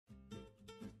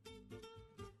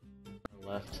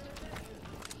left.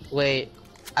 Wait,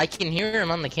 I can hear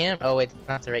him on the camera. Oh wait,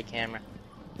 not the right camera.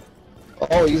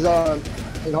 Oh, he's on.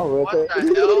 You know, right What there. the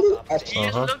hell? He just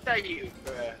Uh-huh. looked at you,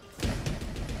 bruh.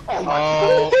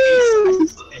 Oh.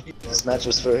 This match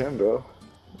was for him, bro.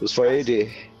 It was for AD.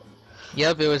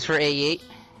 Yep, it was for A8.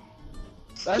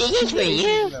 That's This is for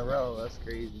you. in a row. That's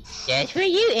crazy. That's for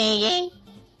you, A8.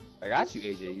 I got you,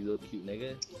 AJ. You little cute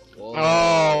nigga. Whoa.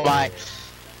 Oh my.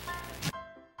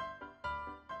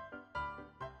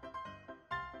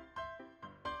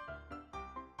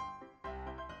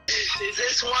 Is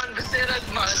this one considered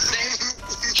Mustang?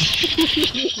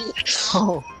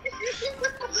 Oh.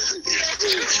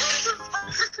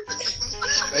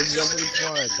 Let's jump in the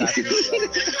corner. Attack me.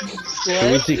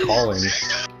 Who is he calling?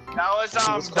 That was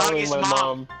calling Doggy's my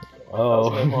mom.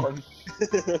 Oh.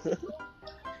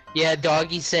 Yeah,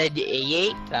 Doggy said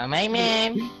A8. My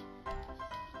man.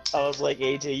 I was like,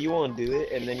 AJ, you won't do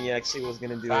it, and then he actually was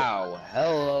gonna do Wow.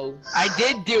 Hello. I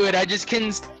did do it. I just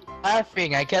couldn't stop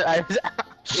laughing. I was. it.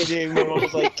 And then my mom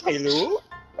was like, hello?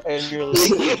 And you're like,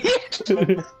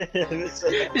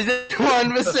 Is this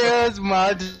one for Sarah's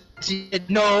mom? She said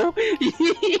no.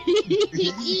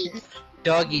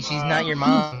 Doggy, she's not your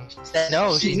mom. She said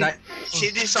no, she's not.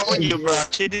 She disowned you, bro.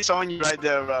 She disowned you right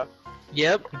there, bro.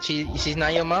 Yep, she's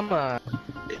not your mama.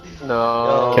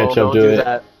 no, Ketchup, don't do it.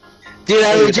 that. Dude,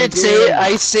 I legit say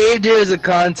I saved her as a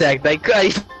contact. I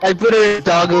put her as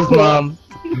Doggo's mom.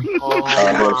 Oh,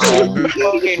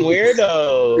 fucking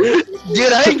weirdo.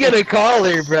 Dude, I ain't gonna call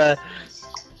her, bruh.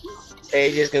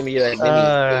 AJ's gonna be like,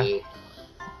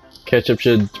 Ketchup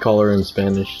should call her in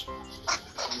Spanish.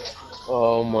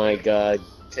 oh my god.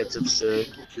 Ketchup sir.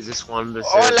 Is this one the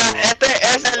Hola, este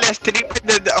es el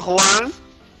stripper de Juan.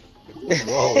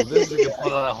 Whoa, this nigga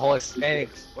put on a whole Hispanic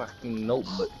fucking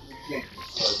notebook.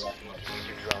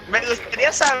 Me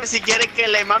gustaría saber si quiere que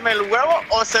le mame el huevo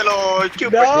o se lo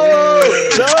chupe.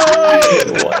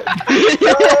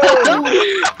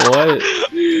 What?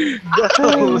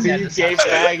 No, you gay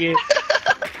faggot.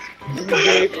 You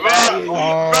gay faggot.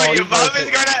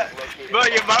 Bro,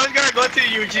 your mom is gonna go to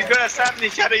you. She's gonna slap the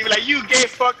shit out of you like, you gay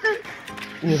fucker.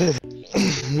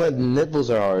 My nipples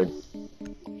are hard.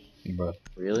 Bruh.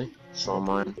 Really? So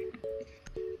mine.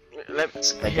 Here,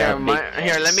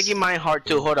 let me get mine hard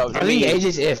too. Hold up. I think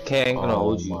AJ's AFK. I ain't gonna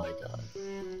hold you. my god.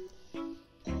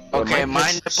 Okay,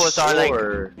 my nipples are like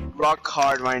rock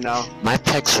hard right now. My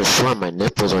pecs are sore, my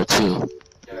nipples are too.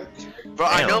 Bro,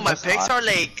 I Damn, know my that's pics hot. are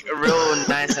like real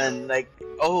nice and like,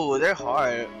 oh, they're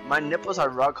hard. My nipples are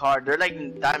rock hard. They're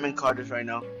like diamond cutters right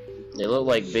now. They look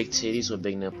like big titties with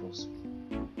big nipples.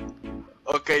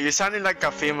 Okay, you're sounding like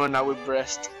a female now with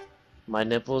breast. My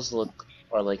nipples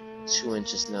are like 2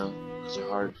 inches now, because they're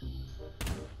hard.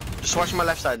 Just watch my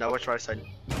left side now. Watch right side.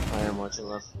 I am watching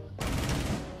left.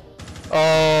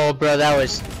 Oh, bro, that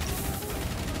was.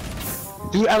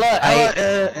 Dude,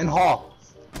 Ella in hall.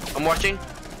 I'm watching.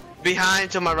 Behind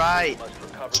to my right.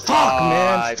 Fuck,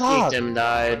 man. I Fuck. peeked him,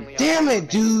 died. Damn it,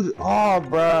 dude. Oh,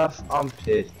 bruh. I'm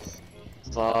pissed.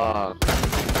 Fuck.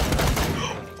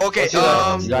 Okay, To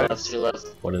your left.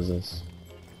 What is this?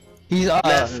 He's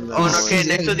Left. Oh, okay, he's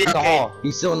next to in the the arcade. hall.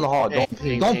 He's still in the hall. Don't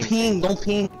Ping, don't ping, ping. Don't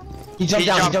ping. He jumped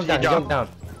down. He jumped down. He jumped. jumped down.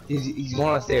 He's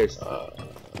going on stairs.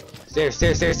 Stairs. No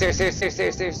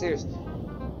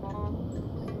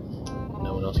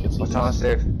one else can see What's this. on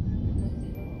stairs?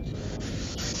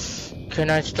 Can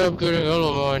I stop getting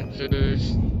yellow line,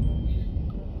 please?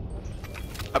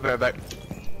 I'll be right back.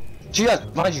 Jesus,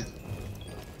 behind you.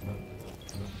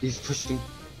 He's pushing.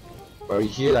 Bro, you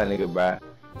hear that nigga, bruh.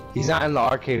 He's not in the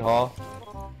arcade hall.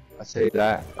 I say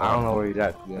that. I don't know where he's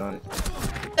at, to be honest.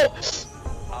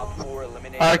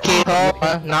 Arcade hall?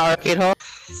 Not arcade hall?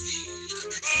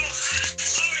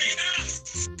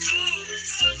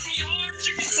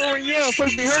 Oh yeah,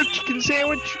 fuck me hurt chicken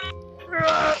sandwich.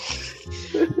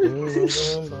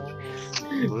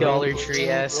 Dollar Tree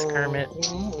ass Kermit.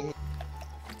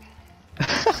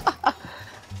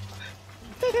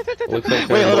 Looks like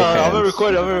Wait, hold on. I'm gonna pants.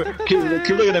 record it. Keep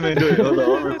looking at me and do it. Hold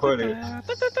on, I'm recording it.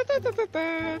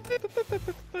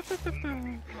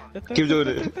 Keep doing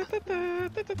it.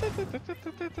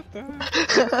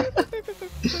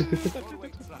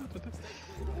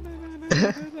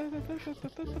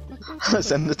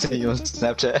 Send it to you on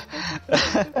Snapchat.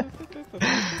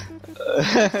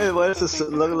 Why does this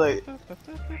look like?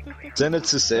 Send it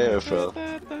to Sarah, bro.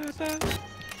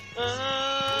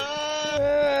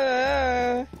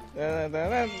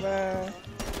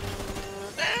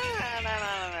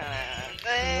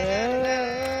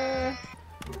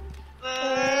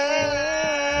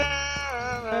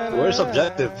 Where's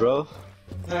objective, bro?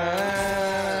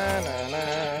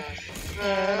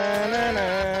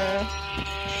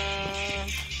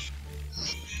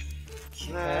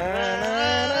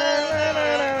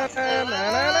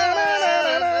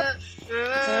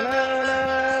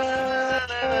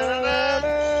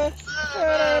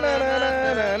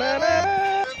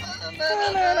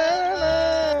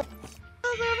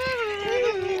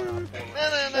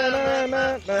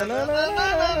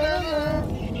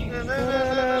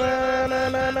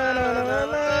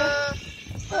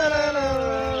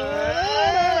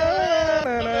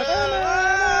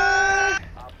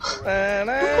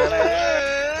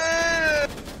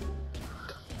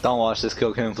 watch this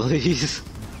kill cam, please.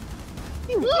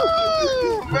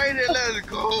 Brayden, let's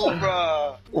go,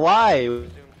 bro. Why?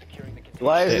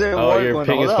 Why is there Oh, war your going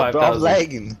ping on? is Hold up, bro, I'm 5,000.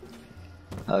 lagging.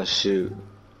 Oh shoot.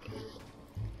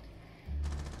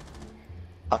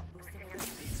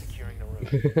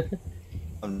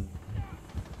 I'm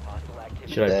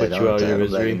Should I dead. put you out of your I'm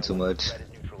misery? lagging too much.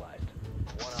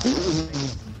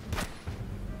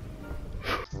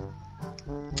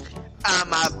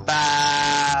 I'm a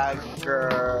bad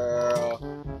girl.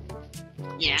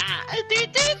 Yeah.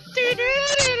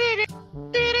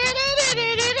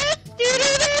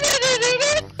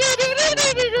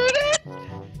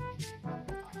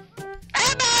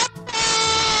 I'm a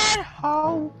bad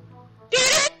hoe.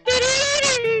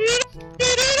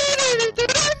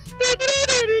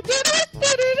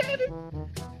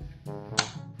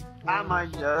 I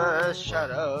might just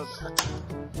shut up.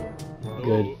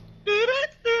 Good.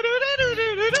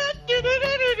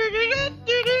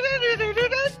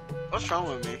 What's wrong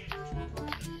with me?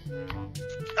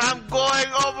 I'm going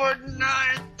over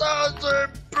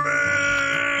 9,000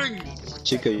 ping!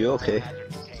 Chica, you okay?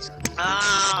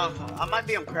 I might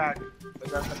be on crack, but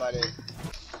that's about it.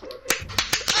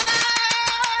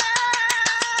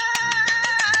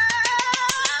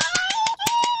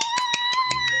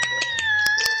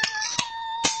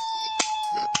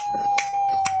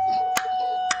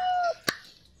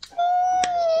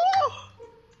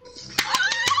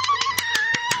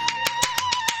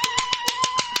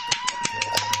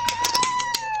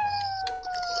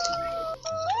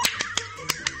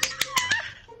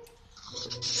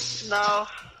 No,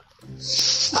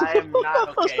 I am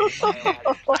not okay.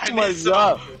 I my need some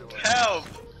God. help.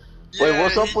 Wait, Yeah,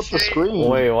 what's up he with the changed- screen?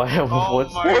 Wait, why? Oh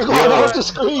What's my What's God. going on with the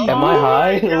screen? Am I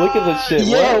high? Look at this shit.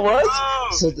 Yeah, What? what? Oh,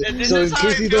 So, and this so in is how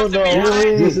case it you feels don't to be know, high?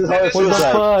 this is how it What feels the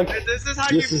like. fuck? And this is how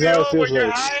This you is how feel it feels when you're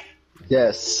like. high?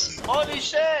 Yes. Holy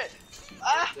shit!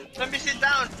 Ah, let me sit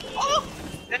down. Oh,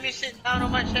 let me sit down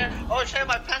on my chair. Oh shit,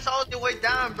 my pants are all the way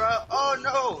down, bro. Oh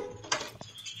no.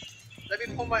 Let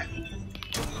me pull my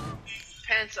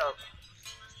pants up.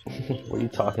 What are you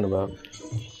talking about?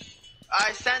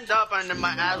 I stand up and then my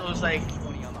ass was like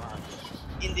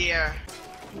in the air.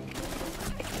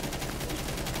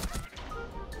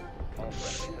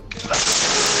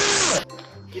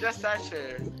 Get a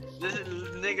statue. This is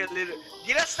nigga little.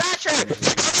 Get a statue!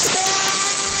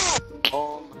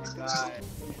 Oh my god.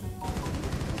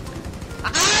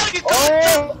 Ah, you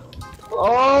Oh!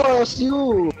 Oh, it's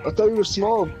you! I thought you were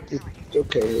small.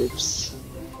 Okay, oops.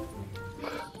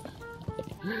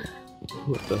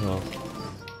 What the hell?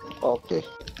 Okay.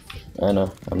 I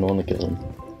know. I'm the one to kill him.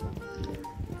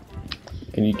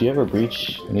 Do you have a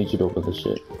breach? I need you to open this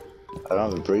shit. I don't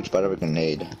have a breach, but I have a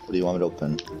grenade. What do you want me to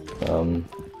open?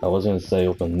 I was gonna say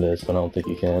open this, but I don't think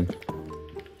you can.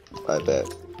 I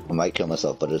bet. I might kill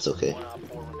myself, but it's okay.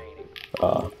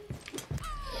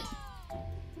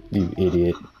 You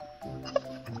idiot.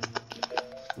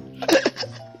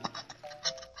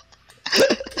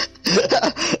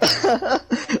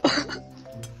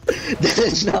 That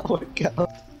did not work out.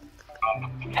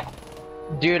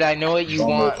 Dude, I know what you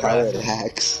want, Pirate bro.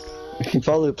 hacks. You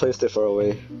probably placed it far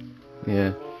away.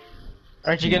 Yeah.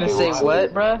 Aren't you gonna say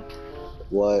what, bro?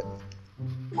 What?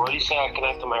 What do you say I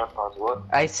connect to my AirPods? What?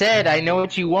 I said I know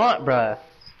what you want, bro.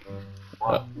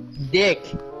 Dick.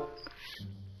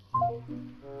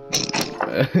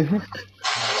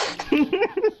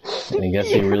 I guess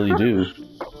they really do.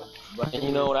 But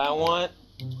you know what I want?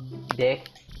 Dick.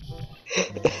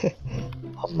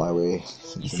 On my way.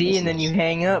 You see, and then you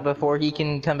hang up before he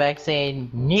can come back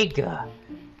saying, nigga.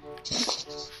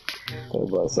 What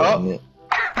about saying it?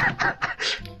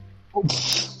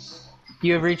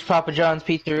 You have reached Papa John's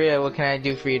Pizzeria. What can I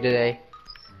do for you today?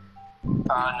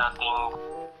 Nothing.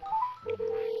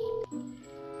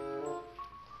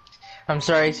 I'm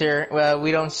sorry, sir. Well,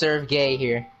 we don't serve gay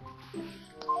here.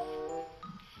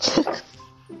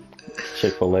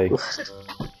 Chick-fil-A.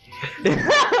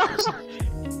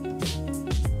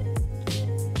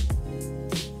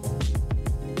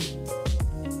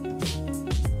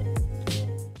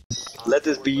 Let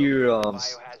this be your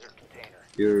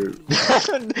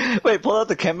Wait, pull out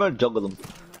the camera and juggle them.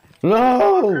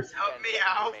 No! help me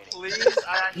out, please?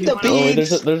 I actually The wanna- Oh, wait,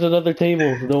 there's another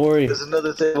table. Don't worry. There's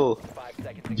another table.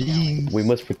 Beans. We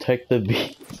must protect the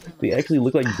beans. They actually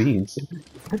look like beans.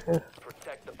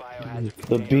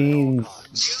 The beans.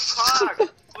 You cock!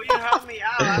 Will you help me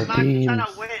out? I'm not Beans. trying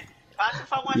to win.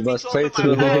 Pacify wants You me must to pray open to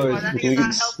my the mouth, Lord. but that is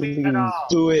not helping at all.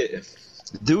 Do it.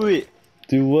 Do it.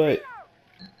 Do what?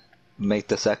 Make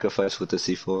the sacrifice with the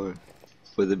C4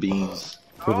 for the beans.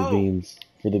 For the beans.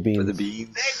 For the beans. For the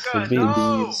beans. Nigga,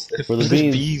 no! For the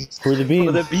beans. For the beans.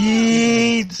 For the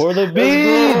beans. For the Let's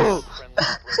beans. go.